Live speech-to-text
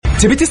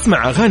تبي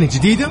تسمع أغاني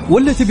جديدة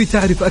ولا تبي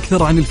تعرف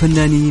أكثر عن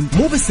الفنانين؟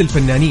 مو بس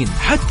الفنانين،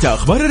 حتى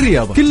أخبار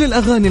الرياضة، كل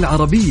الأغاني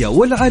العربية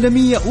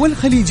والعالمية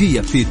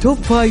والخليجية في توب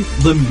 5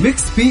 ضمن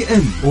ميكس بي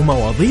ام،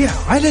 ومواضيع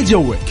على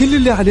جوك. كل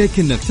اللي عليك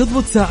إنك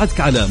تضبط ساعتك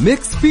على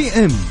ميكس بي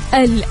ام.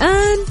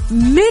 الآن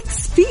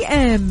ميكس بي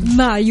ام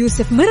مع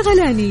يوسف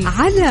مرغلاني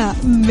على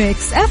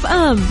ميكس اف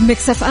ام.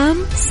 ميكس اف ام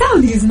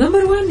سعوديز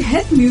نمبر 1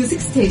 هيت ميوزك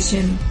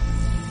ستيشن.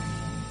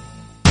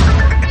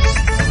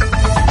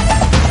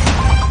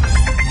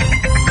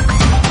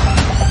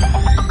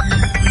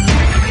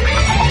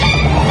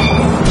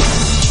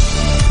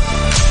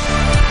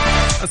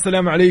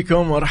 السلام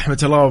عليكم ورحمة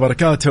الله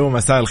وبركاته.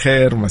 مساء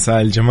الخير،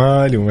 مساء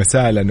الجمال،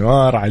 ومساء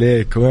الأنوار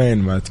عليك وين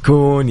ما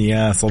تكون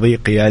يا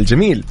صديقي يا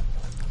الجميل.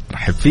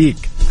 رحب فيك،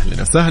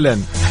 أهلا وسهلا.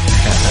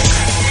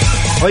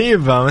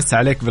 طيب، أمسي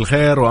عليك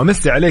بالخير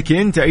وأمسي عليك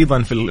أنت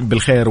أيضا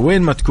بالخير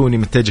وين ما تكوني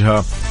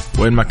متجهة،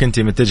 وين ما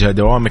كنتي متجهة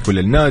دوامك ولا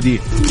النادي،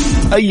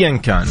 أيا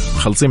كان،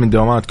 خلصين من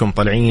دواماتكم،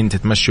 طالعين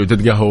تتمشوا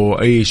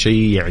تتقهوا، أي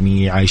شيء،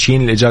 يعني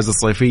عايشين الإجازة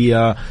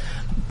الصيفية،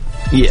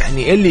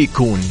 يعني اللي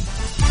يكون.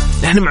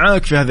 نحن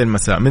معاك في هذا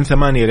المساء من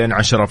 8 إلى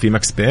 10 في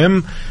مكس بي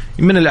ام،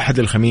 من الأحد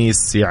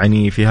للخميس،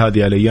 يعني في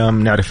هذه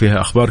الأيام نعرف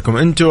فيها أخباركم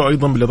أنتوا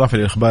أيضا، بالإضافة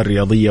للأخبار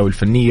الرياضية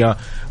والفنية،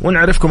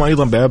 ونعرفكم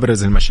أيضا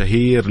بأبرز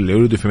المشاهير اللي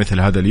ولدوا في مثل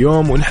هذا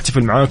اليوم،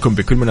 ونحتفل معاكم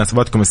بكل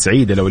مناسباتكم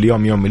السعيدة. لو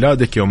اليوم يوم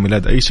ميلادك، يوم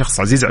ميلاد أي شخص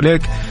عزيز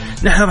عليك،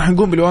 نحن راح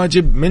نقوم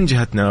بالواجب من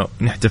جهتنا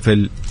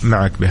نحتفل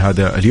معك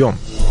بهذا اليوم.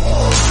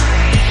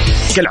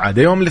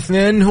 كالعادة يوم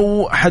الاثنين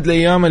هو أحد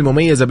الأيام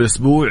المميزة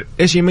بالأسبوع.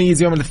 إيش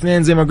يميز يوم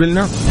الاثنين؟ زي ما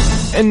قلنا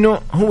إنه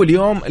هو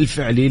اليوم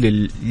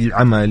الفعلي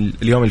للعمل،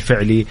 اليوم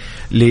الفعلي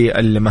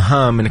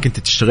للمهام إنك أنت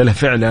تشتغلها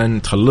فعلا،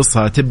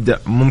 تخلصها، تبدأ.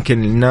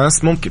 ممكن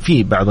الناس، ممكن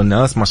في بعض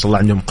الناس ما شاء الله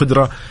عندهم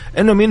قدرة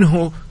إنهم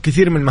ينهوا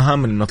كثير من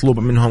المهام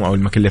المطلوبة منهم أو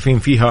المكلفين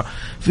فيها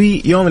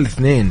في يوم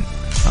الاثنين.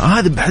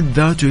 هذا بحد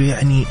ذاته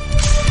يعني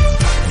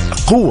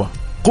قوة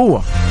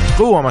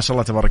ما شاء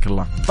الله تبارك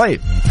الله. طيب،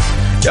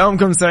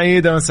 يومكم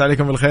سعيد، ومسا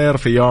عليكم بالخير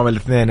في يوم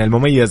الاثنين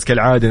المميز.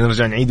 كالعادة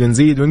نرجع نعيد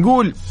ونزيد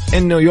ونقول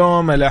إنه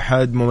يوم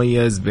الأحد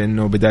مميز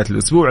بأنه بداية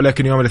الأسبوع،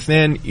 لكن يوم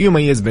الاثنين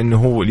يميز بأنه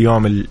هو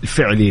اليوم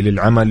الفعلي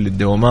للعمل،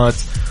 للدوامات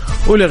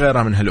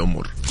ولغيرها من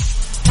هالأمور.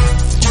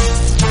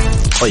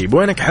 طيب،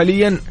 وينك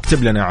حاليا؟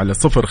 اكتب لنا على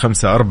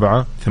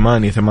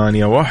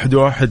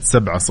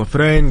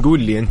 0548811700. قول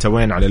لي أنت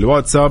وين على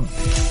الواتساب،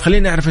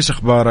 خلينا نعرف إيش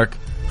أخبارك،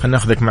 خلنا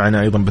ناخذك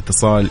معنا أيضا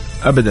باتصال.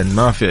 أبدا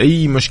ما في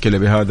أي مشكلة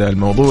بهذا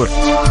الموضوع،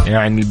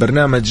 يعني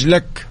البرنامج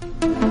لك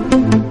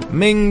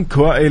منك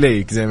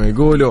وإليك زي ما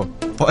يقولوا.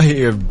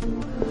 طيب،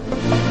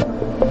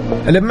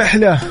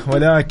 المحلة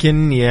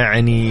ولكن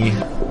يعني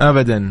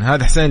أبدا.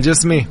 هذا حسين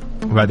الجسمي،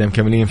 وبعدين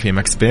مكملين في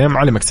مكس بي ام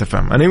على مكس اف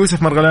ام. أنا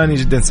يوسف مرغلاني،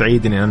 جدا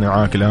سعيد أني أنا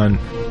معاك الآن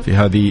في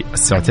هذه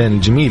الساعتين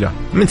الجميلة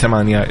من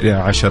 8 إلى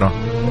 10.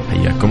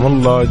 حياكم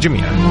الله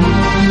جميعا.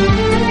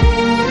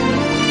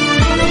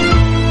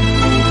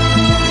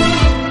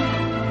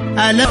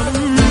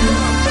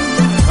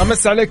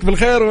 أمس عليك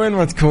بالخير وين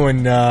ما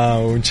تكون،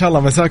 وإن شاء الله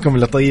مساكم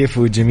لطيف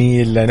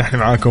وجميل. نحن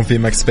معاكم في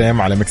مكس بي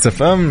ام على مكس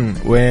اف ام.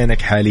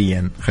 وينك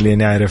حاليا؟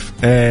 خلينا نعرف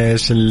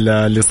إيش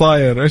اللي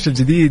صاير، إيش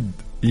الجديد.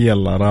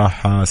 يلا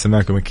راح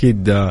سمعكم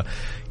أكيد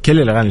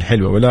كل الأغاني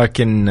الحلوة،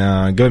 ولكن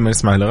قبل ما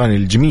نسمع الأغاني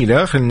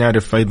الجميلة خلينا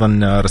نعرف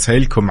أيضا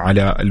رسائلكم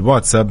على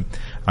الواتساب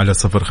على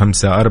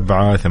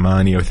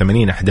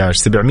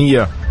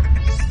 0548811700.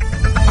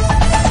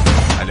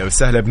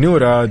 وسهلا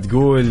بنورة،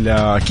 تقول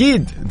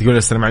أكيد، تقول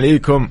السلام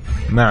عليكم،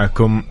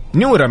 معكم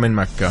نورة من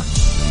مكة.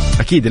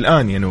 أكيد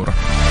الآن يا نورة.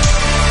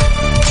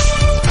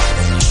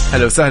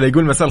 هلا وسهلا.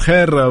 يقول مساء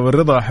الخير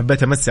والرضا،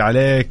 حبيت أمسي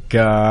عليك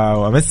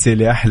وأمسي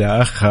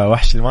لأحلى أخ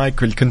وحش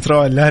المايك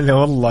والكنترول. لا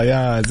والله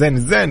يا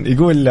زين.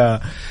 يقول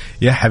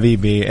يا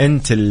حبيبي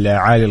أنت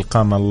العالي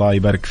القامة، الله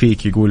يبارك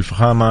فيك. يقول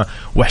فخامة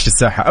وحش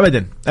الساحة.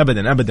 أبدا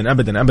أبدا أبدا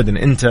أبدا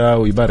أبدا أنت،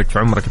 ويبارك في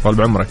عمرك،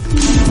 يطول عمرك.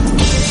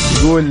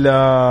 يقول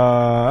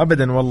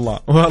أبدا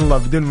والله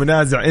بدون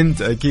منازع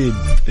أنت أكيد.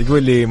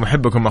 يقول لي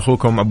محبكم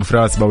أخوكم أبو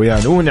فراس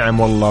بويان. ونعم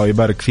والله،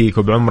 ويبارك فيك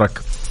وبعمرك.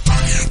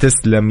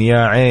 تسلم يا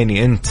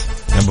عيني أنت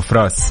يا أبو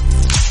فراس.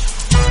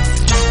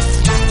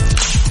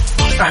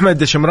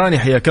 أحمد شمراني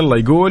حياك الله،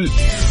 يقول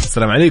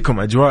السلام عليكم،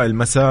 أجواء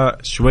المساء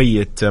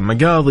شوية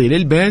مقاضي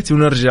للبيت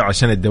ونرجع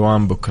عشان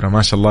الدوام بكرة.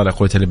 ما شاء الله لا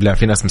قوة إلا بالله.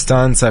 في ناس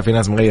مستانسة، في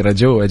ناس مغيرة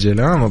جو،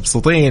 أجل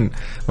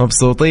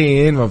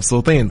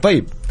مبسوطين.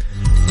 طيب،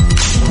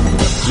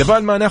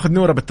 لبال ما ناخذ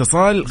نورة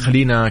باتصال،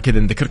 خلينا كذا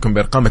نذكركم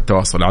بأرقام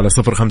التواصل على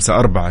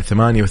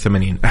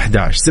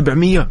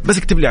 0548811700. بس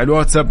اكتب لي على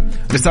الواتساب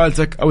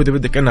رسالتك، أو إذا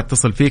بدك أنا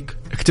أتصل فيك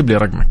اكتب لي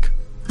رقمك.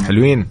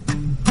 حلوين.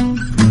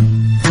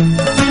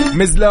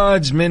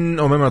 مزلاج من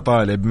أميمة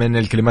طالب، من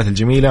الكلمات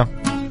الجميلة.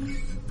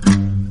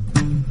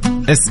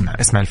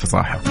 اسمع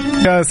الفصاحة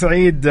يا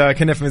سعيد.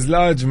 كنا في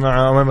مزلاج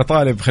مع أميمة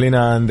طالب.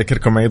 خلينا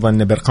نذكركم أيضا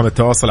بأرقام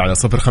التواصل على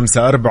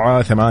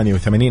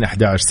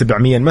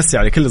 0548811700. نمسي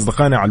على كل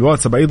أصدقائنا على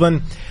الواتساب أيضا.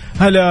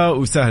 هلا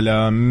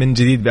وسهلا من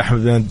جديد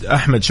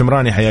بأحمد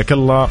شمراني، حياك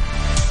الله.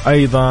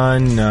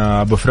 أيضا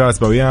أبو فراس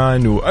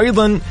بويان،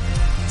 وأيضا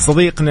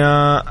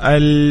صديقنا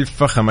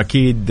الفخم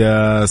أكيد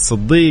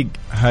صديق.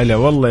 هلا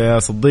والله يا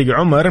صديق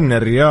عمر من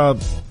الرياض.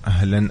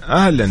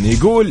 أهلا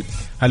يقول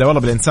هلا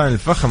والله بالإنسان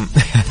الفخم.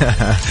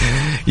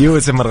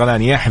 يوسف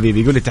مرغلاني يا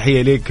حبيبي يقول لي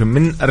تحية ليك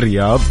من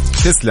الرياض.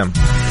 تسلم،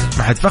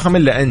 ما حد فخم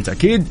إلا أنت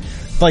أكيد.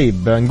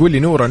 طيب نقول لي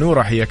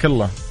نورة حياك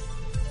الله.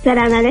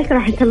 السلام عليكم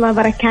ورحمة الله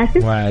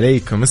وبركاته.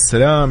 وعليكم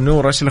السلام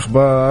نورة، إيش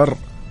الأخبار؟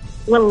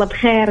 والله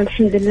بخير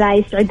الحمد لله،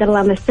 يسعد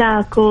الله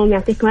مساكم،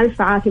 يعطيكم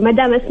ألف عافية. ما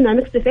دام اسمع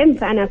مكس اف ام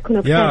فأنا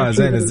أكون بخير. يا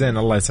زين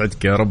الله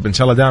يسعدك يا رب. إن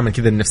شاء الله دائما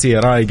كذا النفسية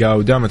رايقة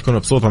ودائما تكون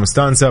مبسوطة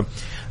مستانسة.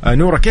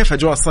 نورة كيف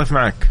أجواء الصيف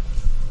معك؟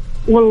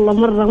 والله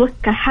مرة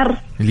مكة حر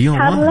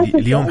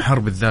اليوم حر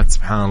بالذات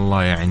سبحان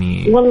الله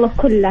يعني. والله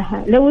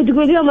كلها لو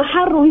تقول يوم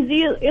حر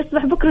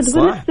ويصبح بكرة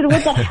تقول نفس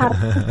الوضع حر.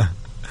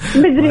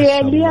 بدري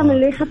اليوم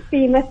اللي يخف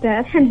فيه متى.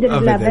 الحمد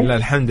لله لا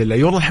الحمد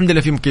لله والله الحمد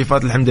لله في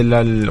مكيفات الحمد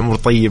لله الأمور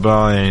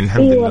طيبة يعني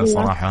الحمد لله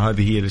صراحة.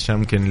 هذه هي الأشياء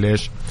ممكن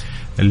ليش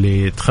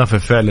اللي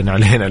تخفف فعلا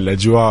علينا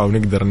الأجواء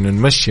ونقدر إنه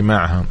نمشي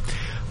معها.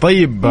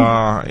 طيب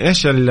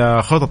إيش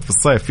الخطط في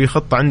الصيف؟ في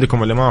خطة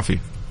عندكم ولا ما في؟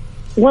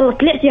 والله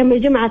طلعت يوم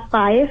الجمعة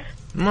الطايف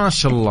ما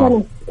شاء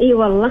الله. اي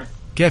والله.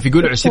 كيف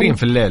يقولوا 20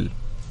 في الليل؟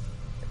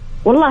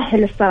 والله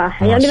حلو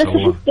الصراحة يعني، بس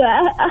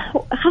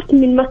أخف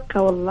من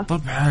مكة والله.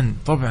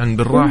 طبعا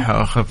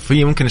بالراحة أخف.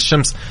 هي ممكن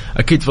الشمس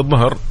أكيد في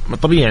الظهر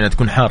طبيعي يعني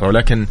تكون حارة،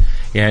 ولكن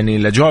يعني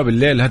الأجواء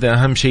بالليل هذا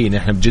أهم شيء.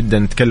 نحن بجدا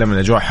نتكلم عن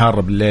الأجواء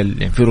حارة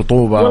بالليل يعني في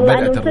رطوبة.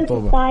 بدأت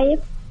الرطوبة.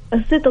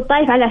 صرت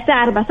الطايف على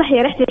الساعة 4 صح،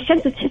 يا ريحة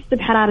الشمس تحس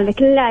بحرارة،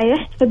 لكن لا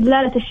ريحة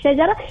فضلالة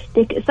الشجرة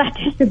صح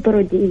تحس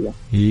ببرودية.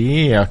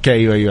 اوكي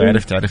ايوه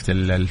عرفت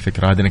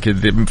الفكرة هذه. انا كده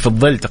في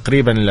الظل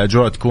تقريبا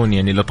الأجواء تكون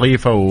يعني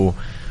لطيفة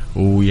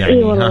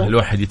ويعني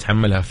الواحد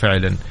يتحملها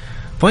فعلا.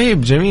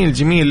 طيب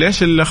جميل.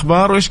 ايش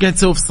الأخبار وايش قاعد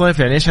تسوي في الصيف؟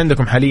 يعني ايش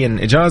عندكم حاليا،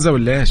 إجازة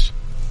ولا ايش؟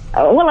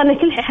 والله أنا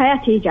كل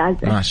حياتي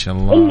إجازة. ما شاء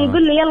الله. اللي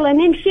يقول لي يلا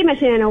نمشي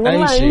مشينا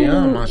والله. أي شيء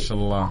ما شاء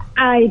الله.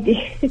 عادي.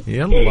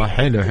 يلا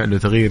حلو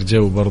تغيير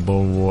جو برضه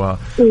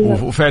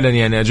وفعلا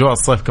يعني أجواء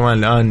الصيف كمان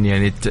الآن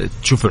يعني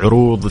تشوف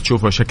عروض،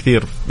 تشوف أشياء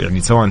كثير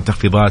يعني سواء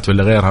تخفيضات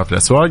ولا غيرها في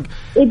الأسواق.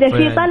 إذا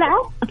في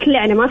طلعة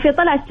طلعنا، ما في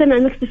طلعة تسمع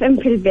مكس اف ام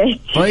في البيت.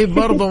 طيب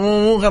برضه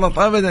مو غلط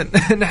أبدا.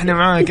 نحن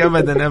معاك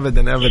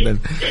أبدا.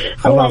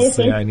 خلاص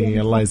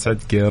يعني الله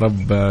يسعدك يا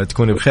رب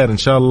تكوني بخير إن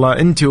شاء الله.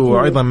 أنت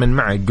وأيضا من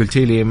معك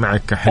قلتي لي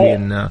معك حاليا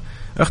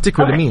أختك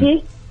ولا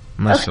مين؟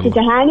 ما شاء الله. أختي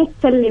جهاني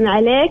تسلم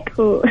عليك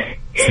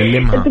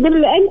سلمها.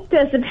 تقول له أنت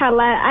سبحان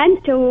الله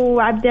أنت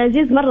وعبد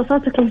العزيز مرة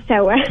صوتكم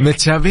سوا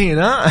متشابهين.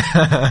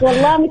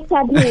 والله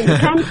متشابهين.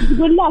 كانت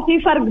تقول لا في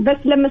فرق، بس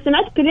لما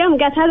سمعتك اليوم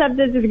قالت هذا عبد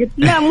العزيز، قلت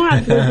لا مو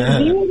عبد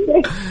العزيز.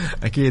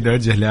 أكيد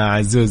وجه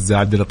لعزوز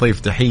عبد اللطيف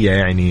تحية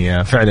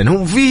يعني. فعلا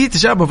هو في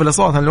تشابه في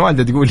الأصوات.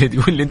 الوالدة تقول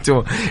لي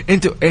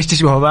أنتوا إيش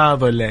تشبهوا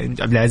بعض، ولا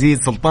عبد العزيز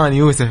سلطان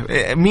يوسف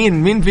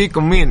مين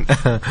فيكم مين؟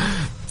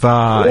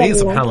 فأي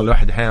سبحان الله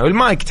الواحد أحيانا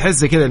والمايك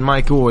تحسه كذا،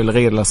 المايك هو اللي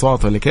يغير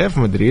الأصوات ولا كيف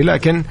مدري،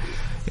 لكن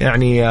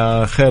يعني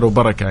خير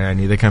وبركة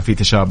يعني إذا كان في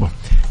تشابه.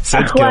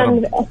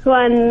 أخوان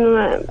سوا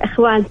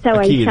إن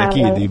شاء الله.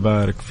 أكيد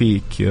يبارك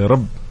فيك يا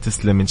رب.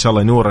 تسلم إن شاء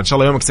الله نورة، إن شاء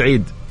الله يومك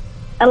سعيد.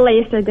 الله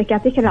يسعدك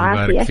يعطيك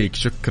العافية. يبارك فيك.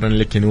 شكرا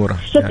لك يا نورة.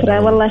 شكرا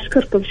والله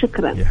أشكركم.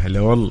 شكرا يا هلا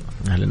والله.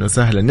 أهلا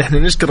وسهلا. نحن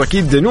نشكر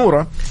أكيد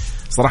نورة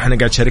صراحة أنا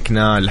قاعد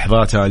تشاركنا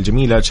لحظاتها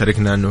الجميلة،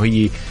 تشاركنا إنه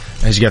هي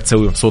إيش قاعد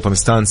تسوي مبسوطة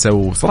مستانسة.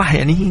 وصراحة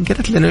يعني هي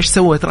قالت لنا إيش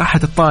سوت،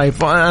 راحت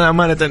الطائف. وأنا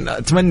أمانة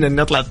أتمنى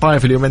إني أطلع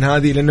الطائف اليومين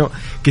هذه، لأنه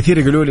كثير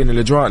يقولوا لي إن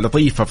الأجواء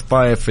لطيفة في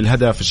الطائف في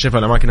الهدف في الشفا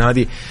الأماكن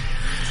هذه.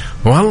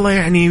 والله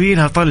يعني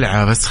يبيلها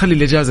طلعة، بس خلي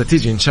الإجازة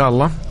تيجي إن شاء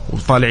الله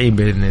وطالعين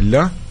بإذن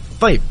الله.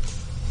 طيب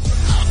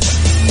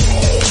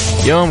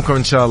يومكم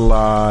إن شاء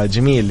الله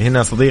جميل.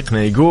 هنا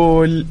صديقنا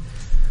يقول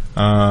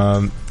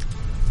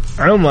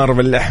عمر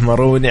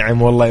بالأحمر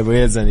ونعم والله يبو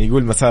يزن،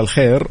 يقول مساء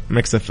الخير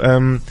مكس اف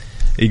ام.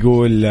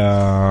 يقول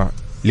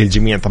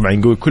للجميع طبعا،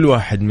 يقول كل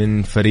واحد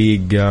من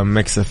فريق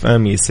مكس اف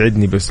ام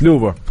يسعدني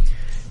بأسلوبه.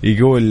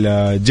 يقول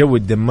جو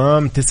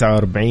الدمام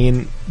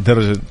 49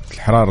 درجة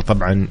الحرارة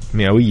طبعا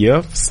مئوية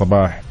في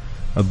الصباح،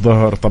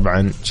 الظهر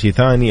طبعا شيء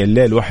ثاني،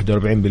 الليل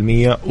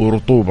 41%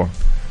 ورطوبة.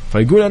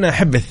 فيقول أنا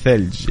أحب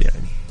الثلج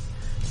يعني.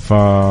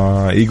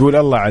 فيقول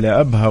الله على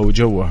أبها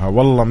وجوها.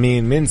 والله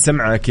مين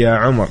سمعك يا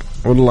عمر،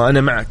 والله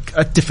أنا معك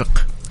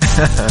أتفق.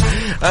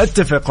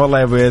 أتفق والله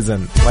يا أبو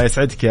يزن. الله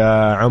يسعدك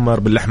يا عمر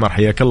بالأحمر،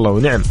 حياك الله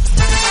ونعم.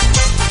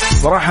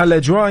 صراحة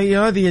الأجواء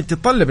هذه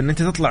تتطلب أن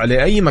أنت تطلع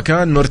لأي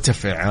مكان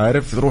مرتفع،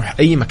 عارف، روح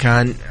أي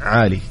مكان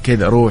عالي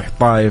كذا، روح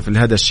طايف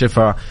الهدى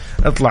الشفا،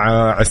 اطلع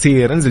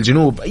عسير، انزل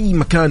جنوب، أي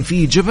مكان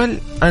فيه جبل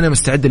أنا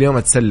مستعد اليوم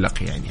أتسلق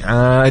يعني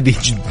عادي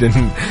جدا.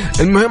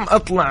 المهم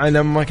أطلع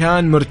على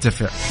مكان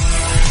مرتفع،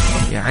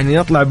 يعني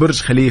نطلع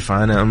برج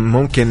خليفة، أنا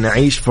ممكن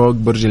أعيش فوق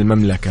برج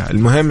المملكة،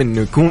 المهم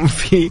إنه يكون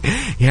في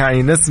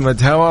يعني نسمة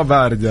هواء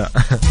باردة.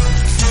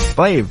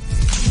 طيب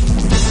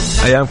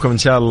أيامكم إن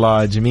شاء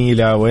الله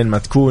جميلة وين ما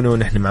تكونوا.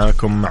 نحن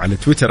معاكم على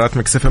تويتر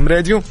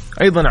 @مكسفمراديو،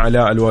 أيضا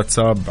على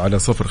الواتساب على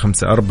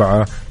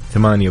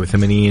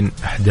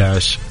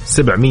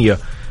 0548811700.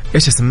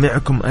 إيش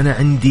أسمعكم؟ أنا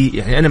عندي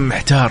يعني أنا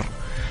محتار،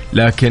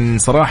 لكن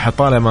صراحة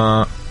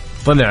طالما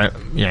طلع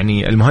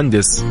يعني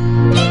المهندس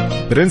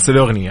برنس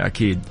الأغنية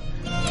أكيد،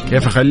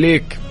 كيف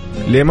أخليك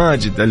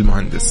لماجد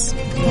المهندس،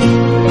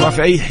 ما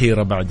في أي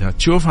حيرة بعدها،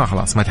 تشوفها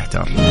خلاص ما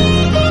تحتار.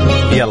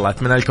 يلا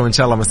أتمنى لكم إن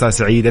شاء الله مساء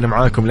سعيد. أنا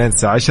معاكم لين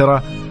الساعة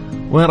 10.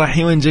 وين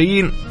رايحين وين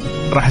جايين؟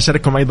 راح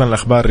أشارككم أيضا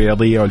الأخبار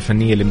الرياضية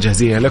والفنية اللي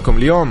مجهزيها لكم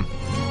اليوم.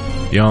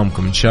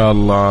 يومكم إن شاء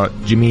الله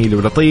جميل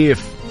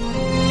ولطيف.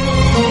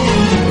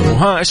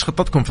 وها إيش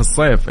خطتكم في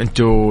الصيف؟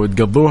 أنتوا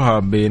تقضوها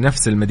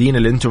بنفس المدينة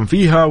اللي أنتم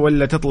فيها،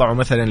 ولا تطلعوا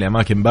مثلا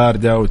لأماكن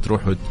باردة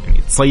وتروحوا يعني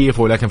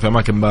تصيفوا ولكن في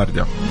أماكن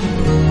باردة،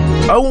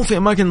 أو في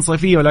أماكن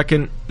صيفية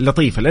ولكن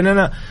لطيفة؟ لأن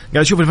أنا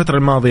قاعد أشوف الفترة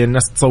الماضية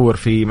الناس تصور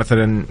في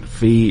مثلا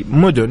في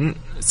مدن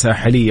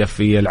ساحلية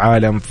في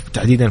العالم،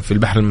 تحديدا في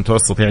البحر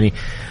المتوسط، يعني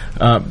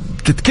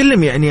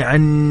تتكلم يعني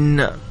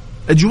عن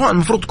أجواء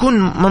المفروض تكون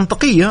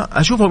منطقية،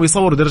 أشوفها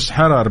بيصوروا درجة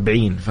حرارة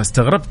 40.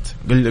 فاستغربت،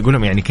 أقول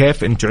لهم يعني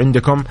كيف أنتوا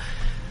عندكم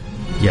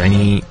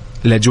يعني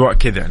الأجواء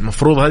كذا؟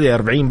 المفروض هذه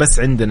 40 بس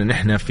عندنا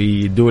نحن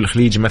في دول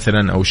الخليج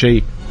مثلا أو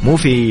شيء، مو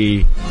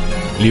في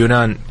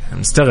اليونان.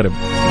 مستغرب.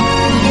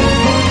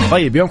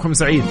 طيب يومكم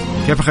سعيد،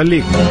 كيف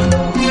أخليك؟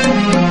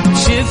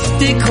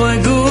 شفتك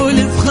وأقول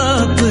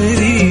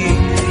بخاطري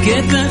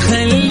كيف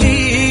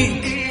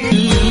أخليك.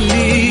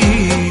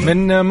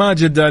 من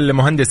ماجد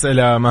المهندس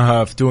إلى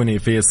مها فتوني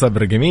في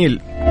صبر جميل.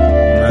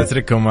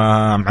 أترككم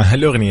مع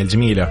هالأغنية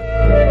الجميلة.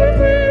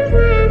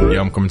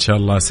 يومكم إن شاء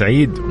الله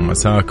سعيد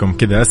ومساكم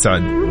كذا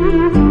أسعد.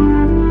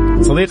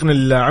 صديقنا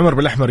العمر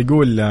بالأحمر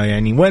يقول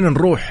يعني وين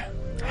نروح؟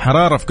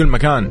 حرارة في كل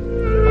مكان.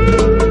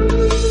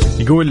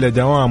 يقول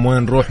دوام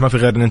وين نروح؟ ما في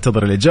غير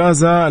ننتظر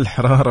الإجازة.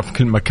 الحرارة في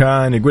كل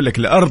مكان. يقول لك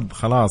الأرض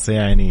خلاص،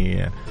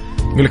 يعني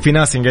يقول لك في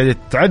ناس قاعدة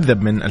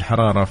تتعذب من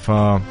الحرارة.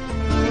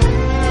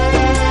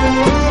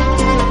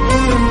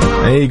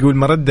 يقول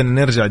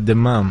مردنا نرجع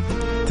الدمام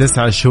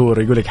 9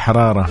 شهور. يقول لك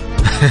حرارة.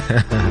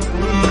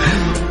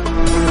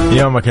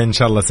 يومك إن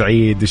شاء الله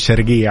سعيد.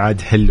 والشرقية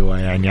عاد حلوة،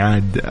 يعني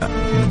عاد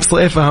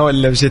بصيفها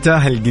ولا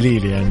بشتاها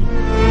القليل يعني.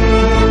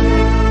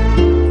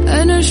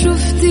 أنا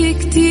شفت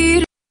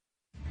كتير.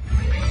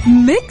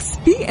 ميكس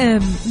بي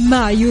ام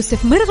مع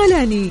يوسف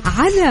مرغلاني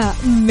على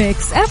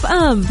ميكس اف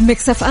ام.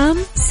 ميكس اف ام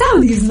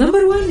سعوديز نمبر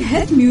 1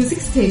 هيد ميوزك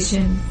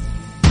ستيشن.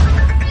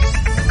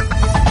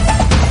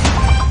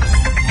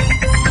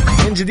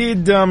 من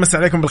جديد مسا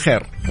عليكم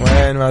بالخير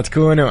وين ما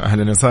تكونوا.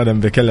 أهلا وسهلا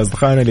بكل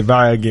أصدقائنا اللي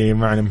باقي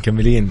معنا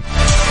مكملين.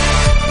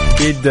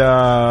 أكيد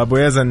أبو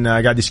يزن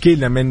قاعد يشكي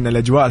لنا من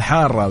الأجواء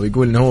الحارة،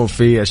 ويقول إنه هو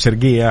في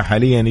الشرقية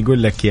حاليا.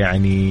 يقول لك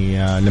يعني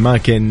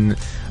الأماكن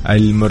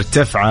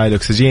المرتفعة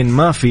الأكسجين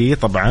ما في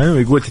طبعا،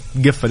 ويقول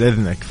تتقفل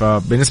إذنك.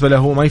 فبالنسبة له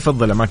هو ما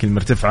يفضل الأماكن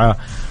المرتفعة،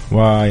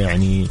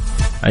 ويعني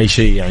أي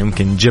شيء يعني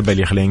ممكن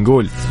جبل خلينا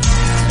نقول.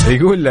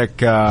 يقول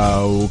لك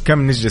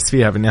وكم نجلس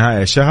فيها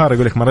بالنهاية شهر.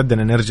 يقول لك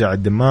مردنا نرجع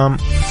الدمام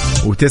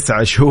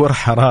و9 شهور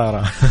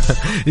حرارة.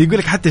 يقول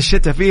لك حتى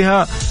الشتاء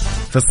فيها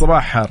في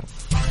الصباح حر.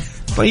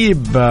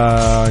 طيب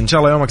إن شاء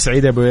الله يومك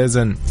سعيد يا أبو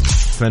يزن.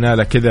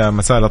 فنالك كذا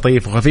مساء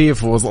لطيف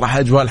وخفيف. وصراحة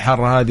أجواء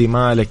الحر هذه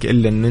مالك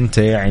إلا أن أنت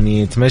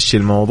يعني تمشي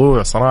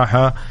الموضوع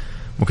صراحة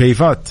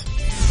مكيفات.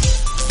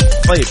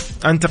 طيب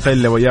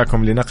أنتقل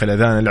وياكم لنقل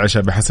أذان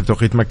العشاء بحسب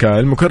توقيت مكة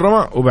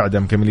المكرمة، وبعدها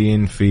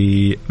مكملين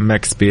في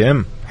ماكس بي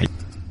ام.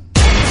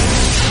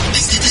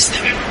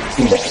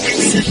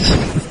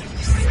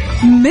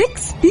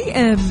 ميكس بي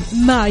ام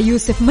مع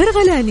يوسف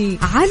مرغلاني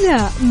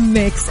على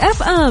ميكس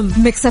اف ام.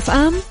 ميكس اف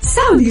ام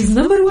سعوديز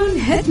نمبر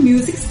 1 هيد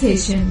ميوزك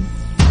ستيشن.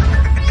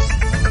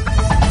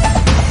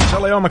 إن شاء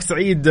الله يومك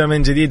سعيد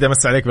من جديد.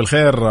 أمس عليك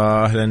بالخير.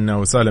 أهلا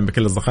وسهلا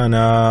بكل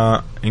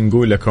أصدقائنا.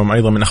 نقول لكم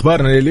أيضا من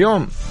أخبارنا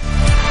لليوم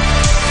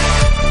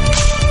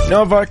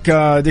نوفاك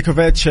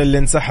ديكوفيتش اللي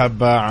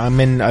انسحب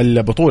من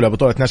البطولة،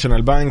 بطولة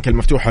ناشونال بانك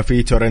المفتوحة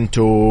في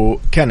تورنتو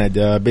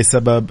كندا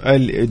بسبب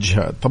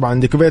الإجهاد. طبعا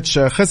ديكوفيتش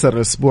خسر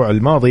الأسبوع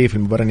الماضي في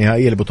المباراة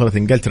النهائية لبطولة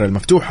إنجلترا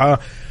المفتوحة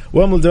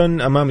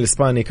وميلبورن أمام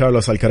الإسباني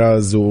كارلوس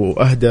الكراز،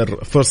 وأهدر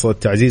فرصة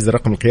تعزيز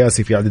الرقم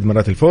القياسي في عدد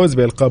مرات الفوز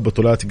بألقاب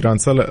بطولات جراند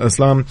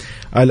سلام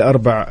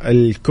الأربع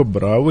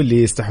الكبرى،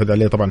 واللي يستحوذ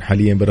عليه طبعا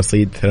حاليا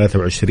برصيد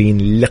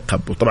 23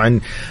 لقب. وطبعا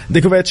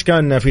ديكوفيتش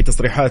كان في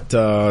تصريحات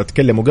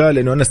تكلم وقال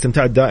إنه أنا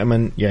استمتعت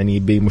دائما يعني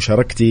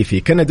بمشاركتي في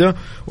كندا،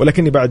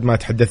 ولكني بعد ما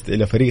تحدثت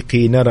إلى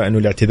فريقي نرى أنه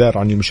الاعتذار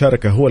عن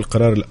المشاركة هو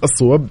القرار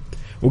الأصوب.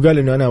 وقال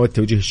إنه أنا أود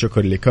توجيه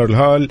الشكر لكارل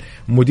هال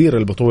مدير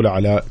البطولة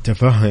على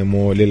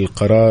تفهمه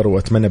للقرار،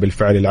 وأتمنى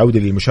بالفعل العودة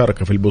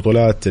للمشاركة في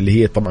البطولات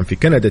اللي هي طبعا في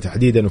كندا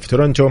تحديدا وفي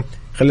تورنتو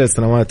خلال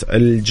السنوات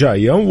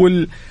الجاية،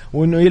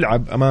 وإنه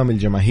يلعب أمام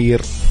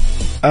الجماهير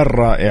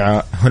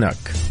الرائعة هناك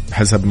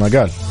حسب ما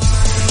قال.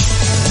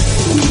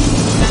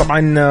 طبعا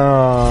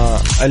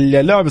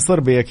اللاعب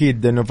الصربي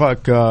أكيد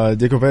نوفاك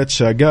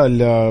ديكوفيتش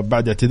قال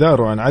بعد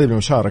اعتذاره عن عدم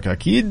المشاركة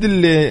أكيد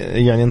اللي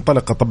يعني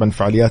انطلقت طبعا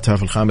فعالياتها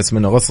في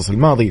 5 أغسطس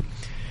الماضي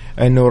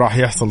أنه راح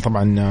يحصل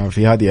طبعا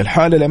في هذه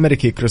الحالة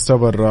الأمريكي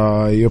كريستوفر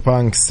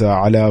يوبانكس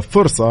على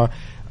فرصة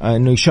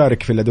أنه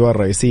يشارك في الأدوار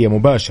الرئيسية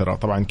مباشرة.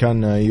 طبعا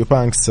كان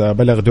يوبانكس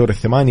بلغ دور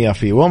الثمانية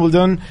في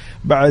ويمبلدون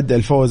بعد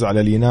الفوز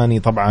على اليوناني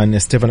طبعا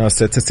ستيفانوس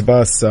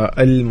تسيباس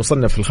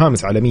المصنف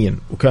الخامس عالميا،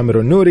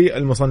 وكاميرون نوري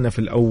المصنف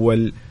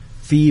الأول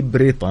في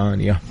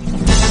بريطانيا.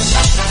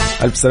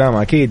 ألف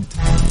سلامة. أكيد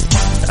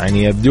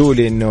يعني يبدو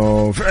لي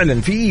انه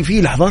فعلا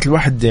في لحظات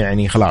الواحد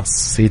يعني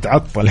خلاص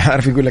يتعطل،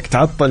 عارف يقول لك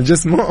تعطل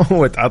جسمه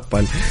هو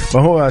تعطل،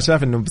 فهو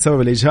شاف انه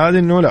بسبب الاجهاد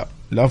انه لا،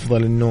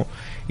 الافضل انه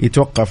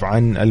يتوقف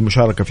عن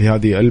المشاركة في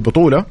هذه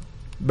البطولة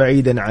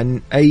بعيدا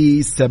عن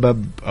اي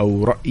سبب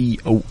او رأي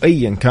او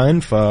ايا كان.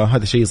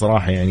 فهذا شيء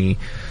صراحة يعني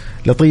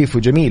لطيف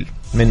وجميل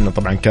منه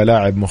طبعا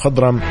كلاعب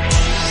مخضرم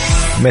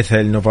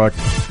مثل نوفاك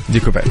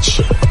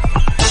ديكوفيتش.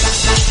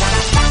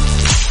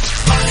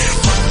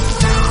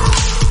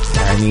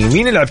 يعني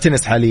مين يلعب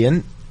تنس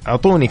حاليا؟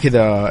 أعطوني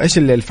كذا إيش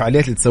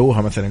الفعاليات اللي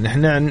تسووها مثلا.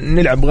 إحنا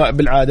نلعب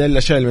بالعادة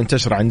الأشياء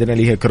المنتشرة عندنا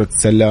اللي هي كرة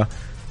السلة،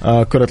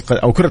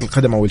 كرة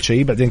القدم أول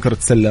شيء، بعدين كرة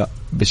السلة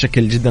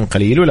بشكل جدا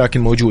قليل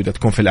ولكن موجودة،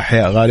 تكون في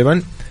الأحياء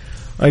غالبا.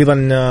 أيضا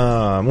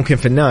ممكن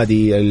في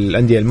النادي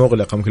الأندية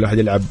المغلقة ممكن الواحد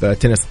يلعب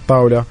تنس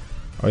الطاولة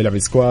أو يلعب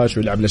السكواش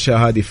ويلعب الأشياء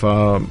هذه.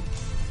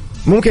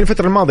 فممكن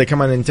الفترة الماضية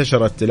كمان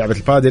انتشرت لعبة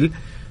البادل.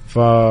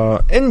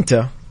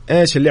 فأنت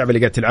إيش اللعبة اللي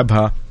قاعد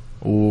تلعبها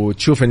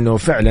وتشوف انه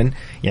فعلا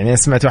يعني انا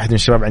سمعت واحد من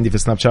الشباب عندي في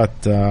سناب شات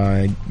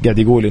قاعد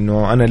يقول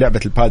انه انا لعبة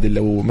البادل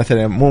لو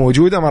مثلا مو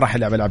موجودة ما راح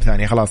العب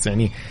ثانية، خلاص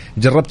يعني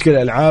جربت كل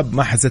الالعاب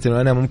ما حسيت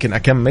انه انا ممكن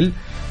اكمل،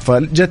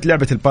 فجت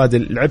لعبة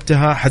البادل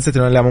لعبتها حسيت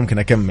انه لا ممكن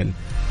اكمل.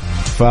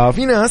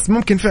 ففي ناس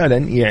ممكن فعلا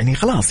يعني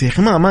خلاص يا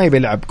اخي ما يبي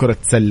يلعب كرة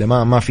سلة،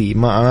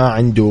 ما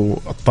عنده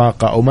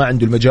الطاقة او ما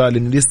عنده المجال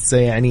انه لسه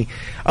يعني،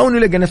 او انه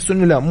لقى نفسه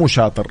انه لا مو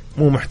شاطر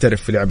مو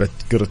محترف في لعبة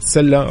كرة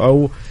السلة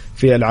او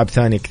في ألعاب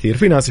ثانية كثير.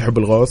 في ناس يحب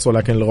الغوص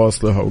ولكن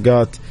الغوص له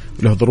أوقات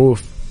وله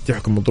ظروف،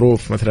 تحكم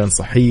ظروف مثلا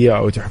صحية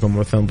أو تحكم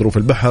مثلا ظروف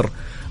البحر.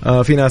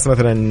 في ناس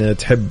مثلا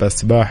تحب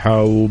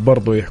السباحة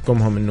وبرضو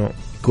يحكمهم أنه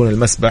يكون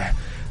المسبح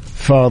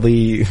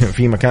فاضي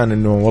في مكان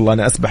أنه والله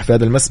أنا أسبح في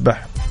هذا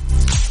المسبح.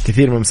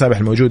 كثير من المسابح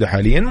الموجودة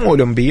حاليا مو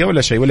أولمبية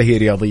ولا شيء ولا هي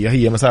رياضية،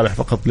 هي مسابح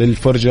فقط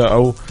للفرجة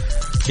أو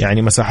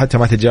يعني مساحتها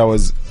ما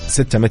تتجاوز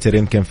 6 متر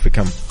يمكن في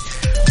كم.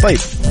 طيب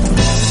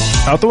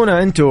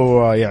أعطونا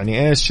أنتوا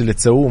يعني إيش اللي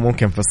تسووه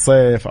ممكن في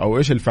الصيف، أو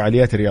إيش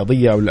الفعاليات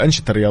الرياضية أو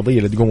الأنشطة الرياضية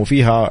اللي تقوموا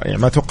فيها. يعني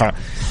ما أتوقع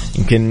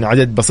يمكن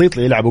عدد بسيط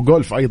اللي يلعبوا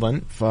جولف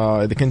أيضا،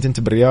 فإذا كنت أنت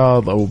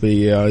بالرياض أو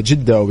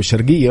بجدة أو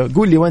بالشرقية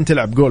قول لي وين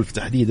تلعب جولف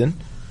تحديدا،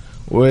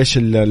 وإيش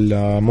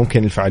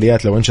ممكن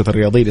الفعاليات لو أنشطة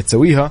الرياضية اللي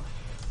تسويها،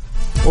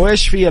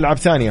 وإيش في ألعاب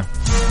ثانية.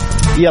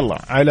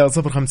 يلا على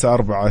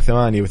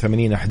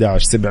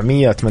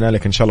 0548811700. أتمنى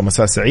لك إن شاء الله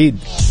مساء سعيد،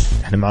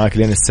 إحنا معاك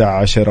لين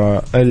الساعة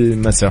 10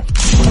 المساء.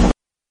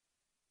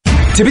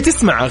 تبي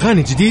تسمع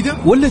أغاني جديدة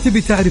ولا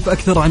تبي تعرف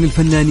أكثر عن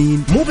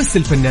الفنانين؟ مو بس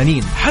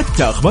الفنانين،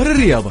 حتى أخبار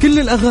الرياضة، كل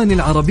الأغاني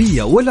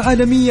العربية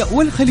والعالمية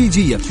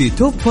والخليجية في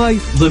توب 5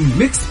 ضمن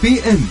ميكس بي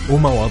ام،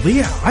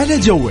 ومواضيع على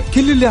جوك.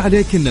 كل اللي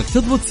عليك إنك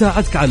تضبط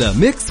ساعتك على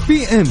ميكس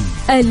بي ام.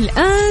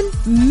 الآن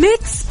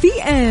ميكس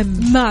بي ام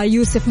مع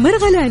يوسف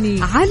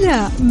مرغلاني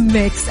على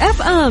ميكس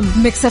اف ام.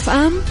 ميكس اف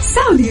ام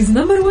سعوديز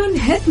نمبر 1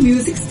 هيت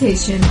ميوزك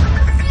ستيشن.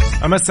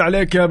 أمس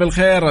عليك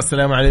بالخير،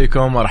 السلام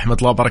عليكم ورحمة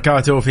الله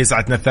وبركاته في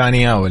ساعتنا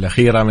الثانية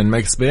والأخيرة من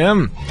ميكس بي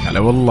ام. هلا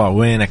والله،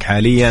 وينك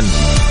حاليا؟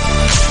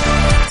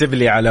 اكتب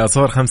لي على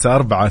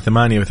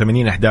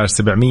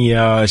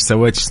 0548811700 ايش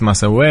سويت ايش ما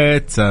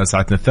سويت.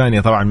 ساعتنا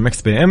الثانية طبعا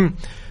ميكس بي ام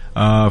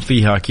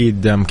فيها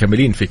أكيد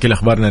مكملين في كل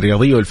أخبارنا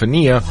الرياضية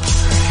والفنية،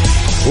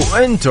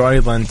 وأنتوا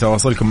أيضا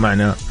تواصلكم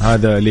معنا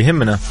هذا اللي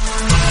يهمنا.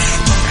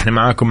 احنا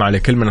معاكم على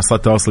كل منصات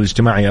التواصل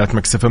الاجتماعي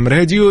 @ميكس اف ام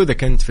راديو، اذا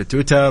كنت في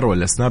تويتر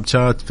ولا سناب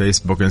شات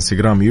فيسبوك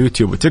انستغرام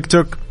يوتيوب وتيك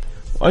توك،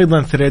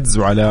 وايضا ثريدز،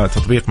 وعلى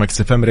تطبيق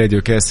ميكس اف ام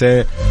راديو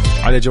كاسي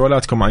على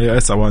جوالاتكم اي او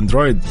اس او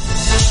اندرويد.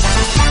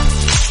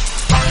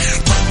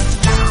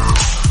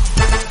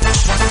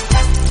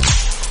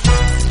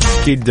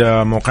 اكيد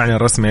موقعنا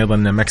الرسمي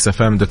ايضا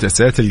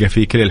mixfm.sa، تلقى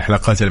فيه كل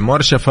الحلقات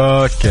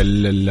المرشفة،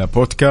 كل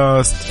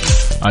البودكاست،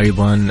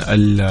 ايضا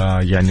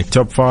يعني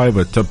التوب 5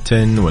 والتوب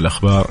 10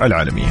 والاخبار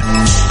العالمية.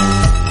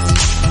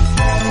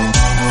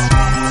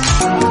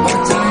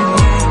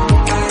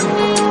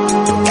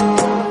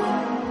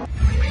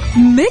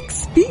 ميكس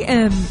بي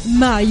ام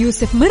مع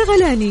يوسف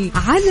مرغلاني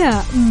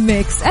على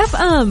ميكس اف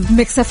ام.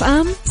 ميكس اف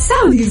ام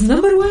سعوديز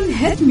نمبر 1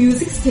 هيت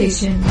ميوزك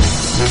ستيشن.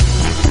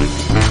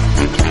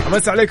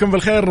 بس عليكم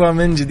بالخير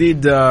من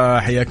جديد،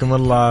 حياكم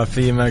الله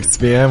في ماكس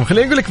بي ام.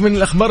 خليني أقول لك من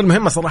الأخبار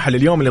المهمة صراحة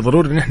لليوم اللي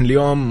ضروري نحن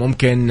اليوم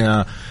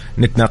ممكن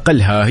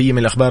نتناقلها، هي من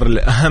الأخبار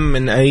الأهم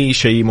من أي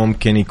شيء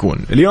ممكن يكون.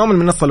 اليوم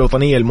المنصة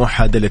الوطنية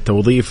الموحدة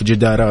للتوظيف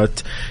جدارات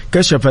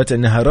كشفت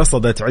أنها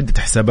رصدت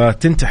عدة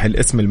حسابات تنتحل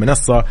اسم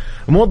المنصة،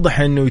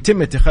 موضحة أنه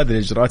يتم اتخاذ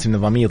الإجراءات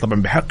النظامية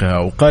طبعا بحقها.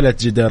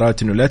 وقالت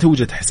جدارات أنه لا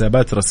توجد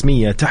حسابات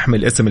رسمية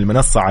تحمل اسم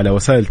المنصة على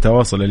وسائل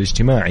التواصل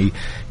الاجتماعي.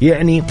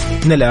 يعني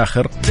من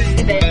الآخر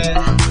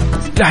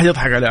لا أحد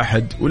يضحك على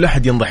أحد ولا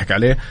أحد ينضحك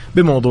عليه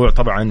بموضوع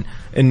طبعا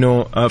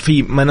إنه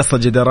في منصة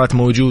جدارات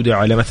موجودة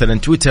على مثلا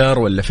تويتر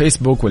ولا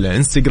فيسبوك ولا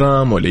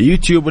إنستغرام ولا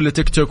يوتيوب ولا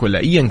تيك توك ولا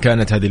أيا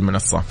كانت هذه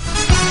المنصة.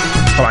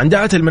 طبعا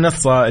دعت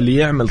المنصة اللي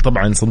يعمل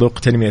طبعا صندوق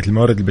تنمية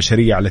الموارد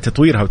البشرية على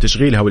تطويرها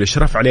وتشغيلها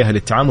والإشراف عليها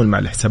للتعامل مع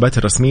الحسابات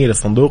الرسمية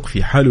للصندوق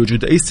في حال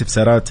وجود أي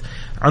استفسارات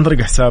عن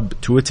طريق حساب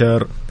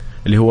تويتر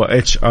اللي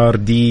هو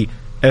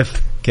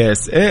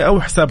HRDF_KSA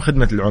أو حساب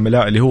خدمة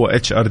العملاء اللي هو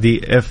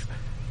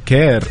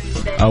HRDF_care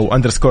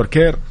أو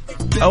 _care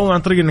أو عن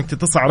طريق أنك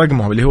تتصل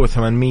رقمه اللي هو 800-1222-030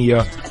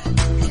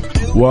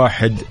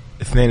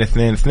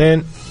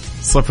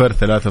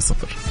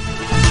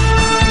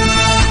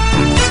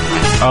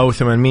 أو 812-22-030.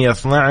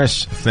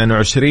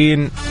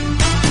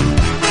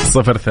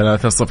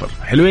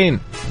 حلوين،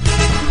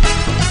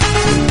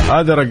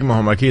 هذا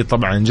رقمهم. أكيد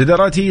طبعا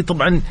جداراتي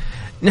طبعا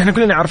نحن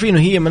كلنا عارفين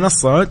هي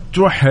منصة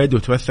توحد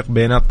وتوثق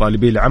بيانات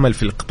طالبي العمل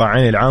في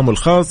القطاعين العام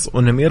والخاص،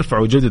 وأنهم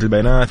يرفعوا جودة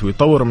البيانات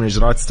ويطوروا من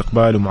إجراءات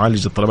استقبال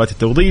ومعالجة طلبات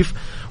التوظيف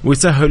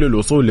ويسهلوا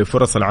الوصول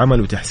لفرص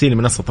العمل وتحسين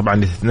المنصة طبعا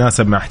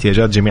لتتناسب مع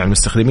احتياجات جميع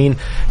المستخدمين.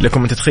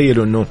 لكم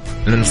تتخيلوا أنه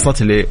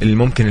المنصات اللي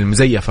ممكن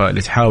المزيفة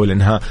اللي تحاول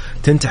أنها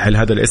تنتحل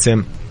هذا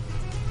الاسم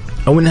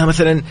أو أنها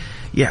مثلا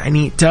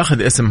يعني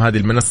تأخذ اسم هذه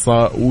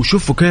المنصة،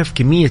 وشوفوا كيف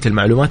كمية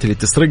المعلومات اللي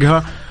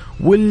تسرقها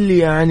واللي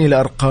يعني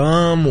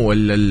الأرقام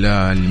ولا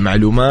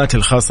المعلومات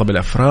الخاصة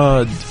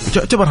بالأفراد،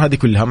 وتعتبر هذه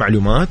كلها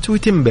معلومات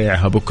ويتم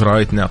بيعها بكرة،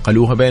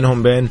 يتناقلوها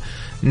بينهم بين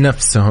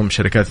نفسهم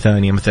شركات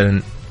ثانية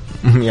مثلا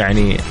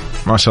يعني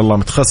ما شاء الله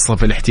متخصصة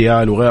في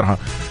الاحتيال وغيرها.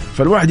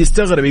 فالواحد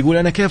يستغرب يقول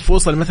أنا كيف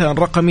وصل مثلا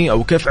رقمي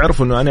أو كيف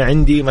عرفوا أنه أنا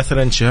عندي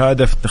مثلا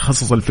شهادة في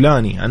التخصص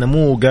الفلاني، أنا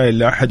مو قايل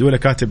لأحد ولا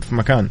كاتب في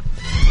مكان.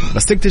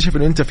 بس تكتشف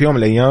أنه أنت في يوم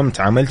من الأيام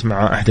تعاملت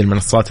مع أحد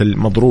المنصات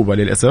المضروبة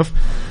للأسف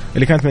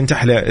اللي كانت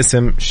منتحلة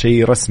اسم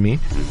شيء رسمي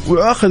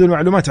وأخذوا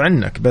المعلومات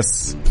عنك.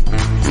 بس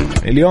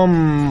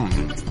اليوم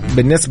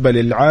بالنسبة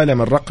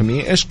للعالم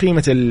الرقمي إيش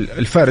قيمة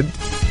الفرد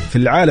في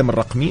العالم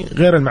الرقمي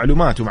غير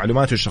المعلومات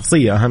ومعلوماته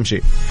الشخصية أهم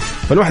شيء.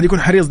 فالواحد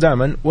يكون حريص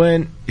دائما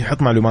وين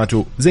يحط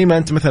معلوماته، زي ما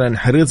أنت مثلا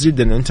حريص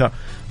جدا أن أنت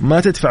ما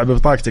تدفع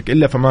ببطاقتك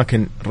إلا في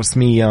أماكن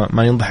رسمية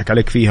ما ينضحك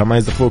عليك فيها، ما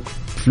يزرفوك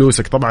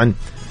فلوسك طبعا.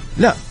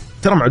 لا،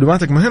 ترى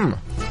معلوماتك مهمة،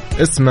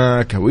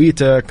 اسمك،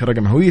 هويتك،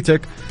 رقم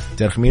هويتك،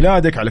 تاريخ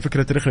ميلادك. على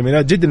فكرة تاريخ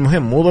الميلاد جدا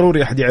مهم، مو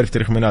ضروري أحد يعرف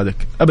تاريخ ميلادك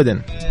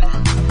أبدا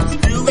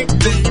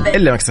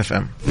إلا مكس اف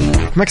ام.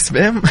 مكس اف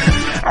ام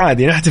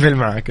عادي نحتفل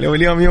معك، لو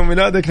اليوم يوم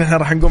ميلادك نحن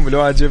راح نقوم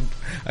بالواجب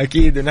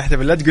أكيد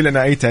ونحتفل. لا تقول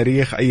لنا أي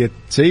تاريخ أي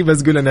شيء،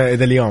 بس قول لنا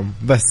إذا اليوم،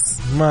 بس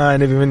ما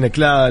نبي منك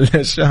لا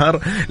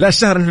الشهر، لا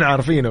الشهر نحن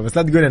عارفينه، بس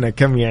لا تقول لنا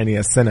كم يعني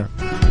السنة.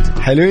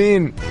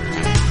 حلوين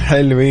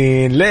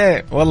حلوين،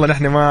 ليه والله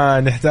نحن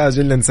ما نحتاج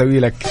إلا نسوي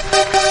لك،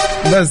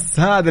 بس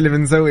هذا اللي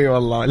بنسوي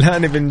والله، لا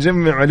نبي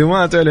نجمع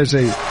معلومات ولا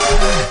شيء.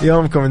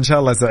 يومكم إن شاء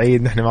الله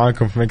سعيد، نحن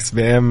معاكم في مكس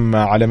بي ام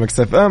على مكس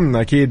اف ام.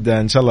 أكيد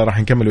إن شاء الله راح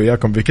نكمل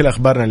وياكم بكل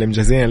أخبارنا اللي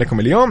مجهزين لكم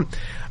اليوم.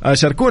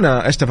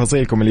 شاركونا إيش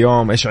تفاصيلكم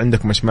اليوم، إيش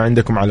عندكم إيش ما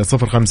عندكم على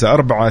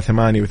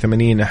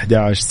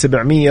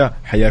 0548811700.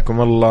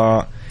 حياكم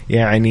الله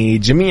يعني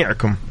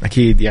جميعكم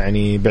أكيد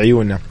يعني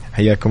بعيوننا،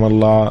 حياكم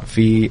الله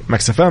في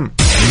مكس اف ام.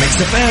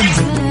 مكس اف ام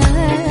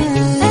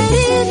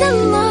أريد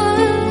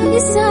الله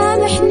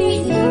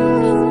يسامحني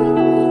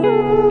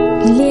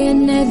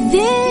لأن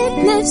أبديت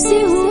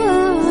نفسي هواي.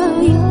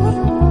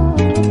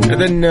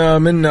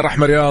 إذن من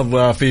رحمة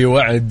رياض في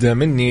وعد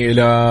مني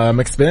إلى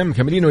مكس بي ام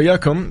مكملين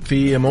وياكم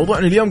في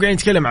موضوعنا اليوم. قاعدين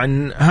نتكلم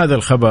عن هذا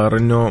الخبر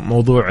إنه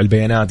موضوع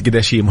البيانات قد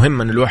شيء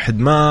مهم، إن الواحد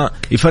ما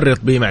يفرط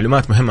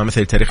بمعلومات مهمة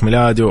مثل تاريخ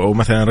ميلاده أو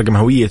مثلا رقم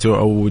هويته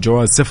أو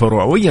جواز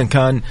سفره أو أيا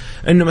كان،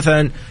 إنه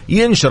مثلا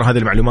ينشر هذه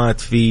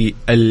المعلومات في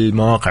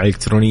المواقع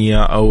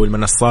الإلكترونية أو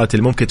المنصات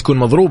اللي ممكن تكون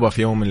مضروبة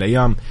في يوم من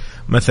الأيام.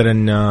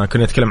 مثلا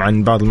كنا نتكلم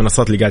عن بعض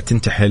المنصات اللي قاعد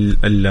تنتحل،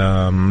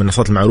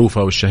 المنصات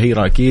المعروفة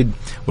والشهيرة أكيد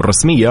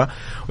والرسمية.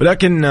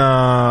 ولكن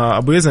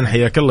أبو يزن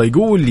حياك الله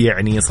يقول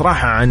يعني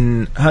صراحة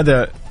عن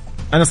هذا،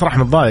 أنا صراحة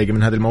متضايق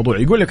من هذا الموضوع.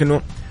 يقول لك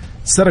إنه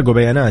سرقوا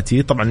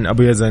بياناتي. طبعا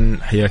أبو يزن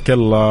حياك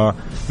الله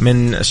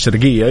من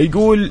الشرقية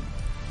يقول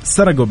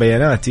سرقوا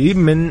بياناتي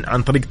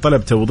عن طريق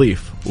طلب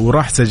توظيف،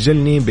 وراح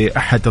سجلني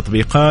بأحد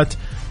تطبيقات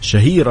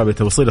شهيرة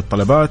بتوصيل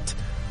الطلبات،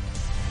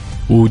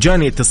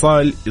 وجاني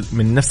اتصال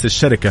من نفس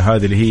الشركة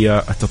هذه اللي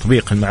هي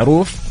التطبيق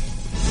المعروف،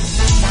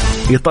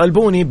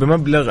 يطالبوني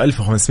بمبلغ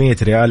 1500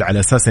 ريال على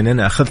أساس أن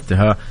أنا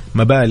أخذتها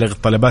مبالغ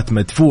طلبات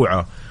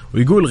مدفوعة.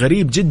 ويقول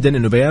غريب جدا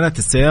أنه بيانات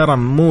السيارة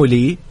مو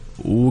لي،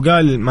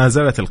 وقال ما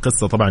زالت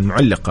القصة طبعا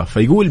معلقة.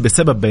 فيقول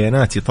بسبب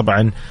بياناتي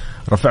طبعا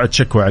رفعت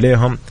شكوى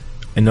عليهم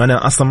أنه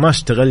أنا أصلا ما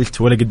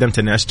اشتغلت ولا قدمت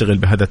أني أشتغل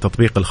بهذا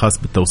التطبيق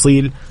الخاص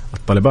بالتوصيل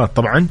الطلبات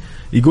طبعا.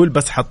 يقول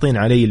بس حاطين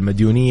علي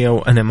المديونية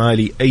وأنا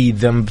مالي أي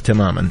ذنب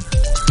تماما.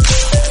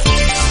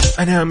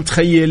 أنا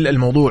متخيل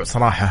الموضوع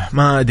صراحة،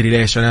 ما أدري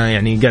ليش أنا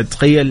يعني قاعد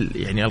أتخيل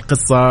يعني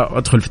القصة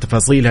وأدخل في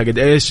تفاصيلها قد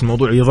إيش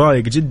الموضوع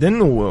يضايق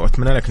جدا.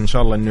 وأتمنى لك إن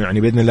شاء الله إنه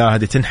يعني بإذن الله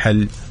هذه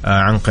تنحل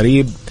عن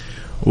قريب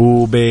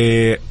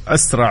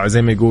وبأسرع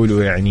زي ما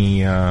يقولوا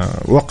يعني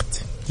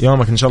وقت.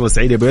 يومك إن شاء الله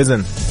سعيد يا أبو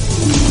يزن.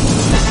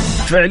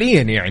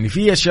 فعليا يعني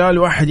في أشياء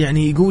الواحد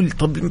يعني يقول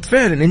طب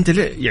فعلا أنت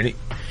يعني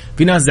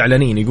في ناس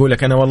زعلانين يقول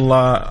لك أنا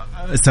والله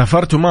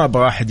سافرت وما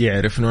أبغى أحد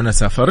يعرف إنه أنا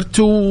سافرت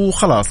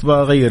وخلاص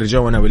بغير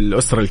جو أنا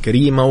والأسرة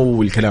الكريمة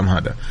والكلام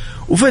هذا،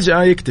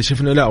 وفجأة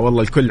يكتشف إنه لا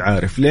والله الكل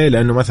عارف. ليه؟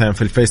 لأنه مثلا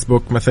في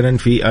الفيسبوك مثلا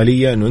في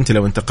آلية إنه أنت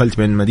لو انتقلت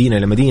من مدينة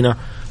لمدينة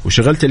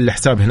وشغلت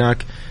الحساب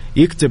هناك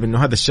يكتب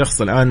إنه هذا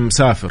الشخص الآن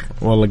مسافر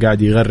والله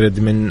قاعد يغرد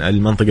من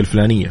المنطقة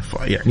الفلانية.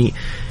 يعني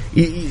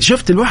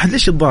شفت الواحد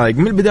ليش يتضايق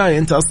من البداية؟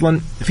 أنت أصلا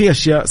في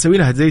أشياء سوي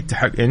لها زي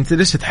يعني أنت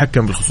ليش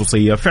تتحكم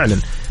بالخصوصية؟ فعلا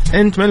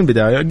أنت من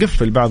البداية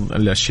قفل بعض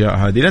الأشياء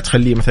هذه، لا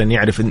تخليه مثلا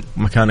يعرف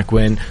مكانك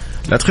وين،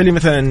 لا تخلي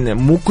مثلا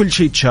مو كل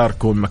شيء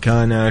تشاركه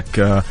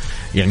مكانك،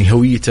 يعني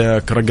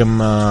هويتك، رقم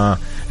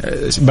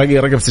باقي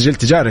رقم سجل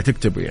تجاري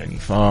تكتبه يعني.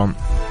 ففي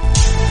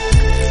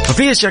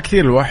أشياء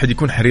كثير الواحد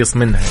يكون حريص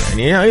منها.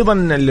 يعني أيضا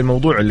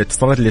الموضوع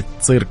الاتصالات اللي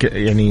تصير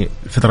يعني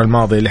الفترة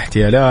الماضية،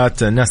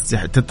 الاحتيالات، الناس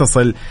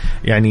تتصل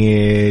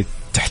يعني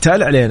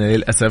تحتال علينا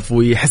للأسف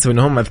ويحسب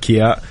أنهم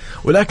أذكياء،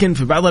 ولكن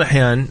في بعض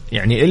الأحيان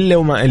يعني إلا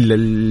وما إلا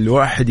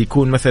الواحد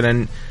يكون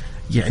مثلا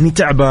يعني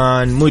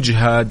تعبان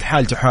مجهد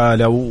حالته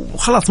حالة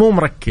وخلاص مو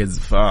مركز،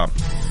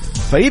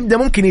 فيبدأ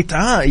ممكن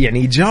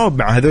يعني يتجاوب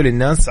مع هذول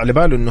الناس على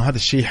باله إنه هذا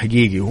الشيء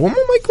حقيقي وهو ما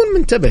يكون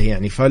منتبه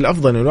يعني.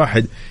 فالأفضل إنه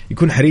الواحد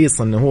يكون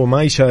حريص إنه هو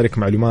ما يشارك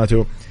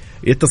معلوماته.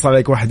 يتصل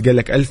عليك واحد قال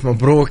لك ألف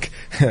مبروك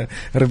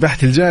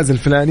ربحت الجائزة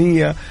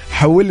الفلانية،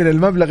 حول لنا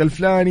المبلغ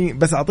الفلاني،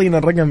 بس أعطينا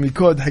الرقم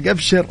الكود حق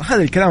أبشر،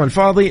 هذا الكلام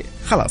الفاضي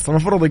خلاص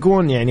المفروض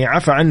يكون يعني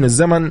عفى عنه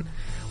الزمن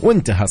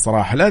وانتهى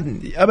صراحة. لا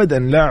أبدا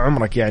لا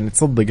عمرك يعني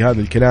تصدق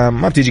هذا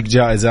الكلام، ما بتجيك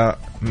جائزة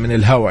من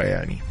الهوى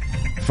يعني.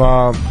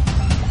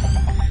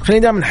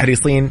 خلينا دائما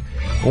حريصين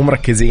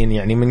ومركزين.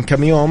 يعني من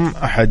كم يوم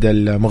أحد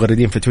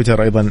المغردين في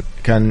تويتر أيضا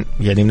كان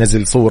يعني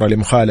منزل صورة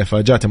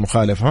لمخالفة، جاته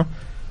مخالفة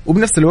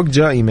وبنفس الوقت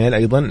جاء إيميل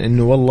أيضا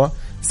إنه والله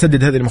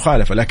سدد هذه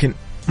المخالفة، لكن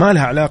ما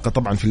لها علاقة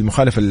طبعا في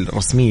المخالفة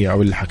الرسمية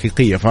أو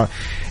الحقيقية.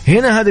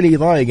 فهنا هذا اللي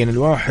يضايق، إن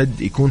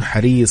الواحد يكون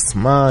حريص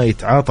ما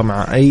يتعاطى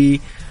مع أي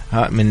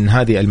من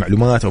هذه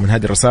المعلومات أو من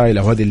هذه الرسائل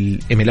أو هذه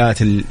الإيميلات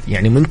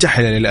يعني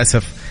منتحلة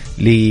للأسف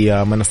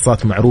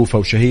لمنصات معروفة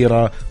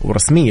وشهيرة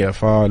ورسمية.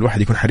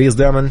 فالواحد يكون حريص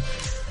دائما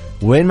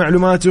وين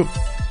معلوماته،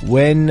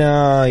 وين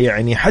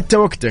يعني حتى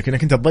وقتك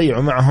انك انت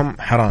تضيعه معهم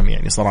حرام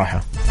يعني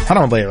صراحة،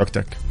 حرام تضيع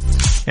وقتك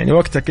يعني،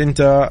 وقتك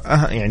انت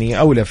يعني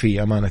اولى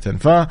فيه امانة.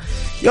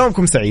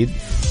 فيومكم سعيد.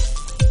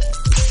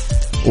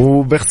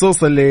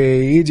 وبخصوص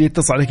اللي يجي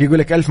يتصل عليك يقول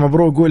لك ألف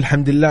مبروك، قول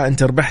الحمد لله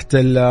أنت ربحت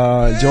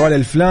الجوال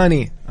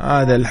الفلاني،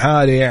 هذا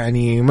الحالة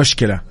يعني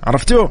مشكلة،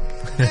 عرفتوه؟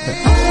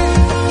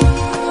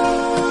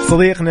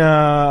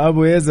 صديقنا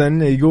أبو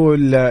يزن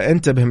يقول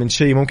انتبه من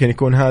شيء، ممكن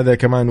يكون هذا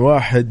كمان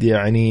واحد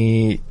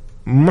يعني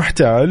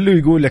محتال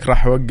ويقول لك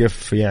راح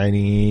أوقف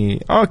يعني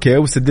أوكي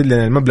وسدد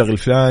لنا المبلغ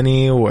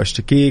الفلاني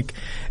وأشتكيك.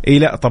 إيه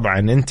لا طبعا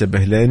انتبه،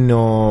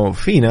 لأنه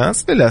في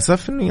ناس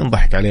للأسف إنه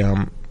ينضحك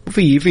عليهم،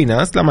 وفي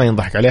ناس لا ما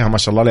ينضحك عليها ما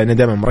شاء الله، لأنها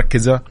دائما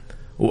مركزة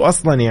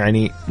وأصلا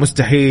يعني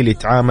مستحيل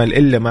يتعامل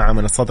إلا مع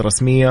منصات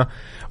رسمية،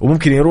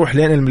 وممكن يروح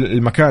لين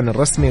المكان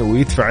الرسمي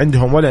ويدفع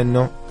عندهم، ولا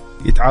إنه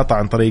يتعاطى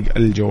عن طريق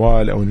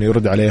الجوال أو إنه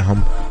يرد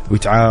عليهم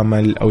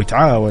ويتعامل أو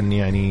يتعاون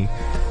يعني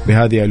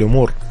بهذه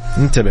الأمور.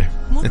 انتبه،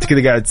 أنت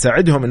كده قاعد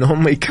تساعدهم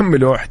إنهم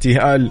يكملوا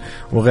احتيال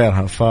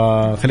وغيرها.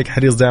 فخليك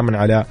حريص دائما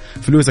على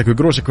فلوسك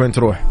وقروشك وين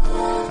تروح.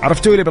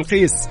 عرفتوا لي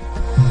بالقيس؟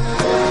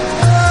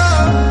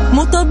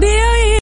 مو طبيعي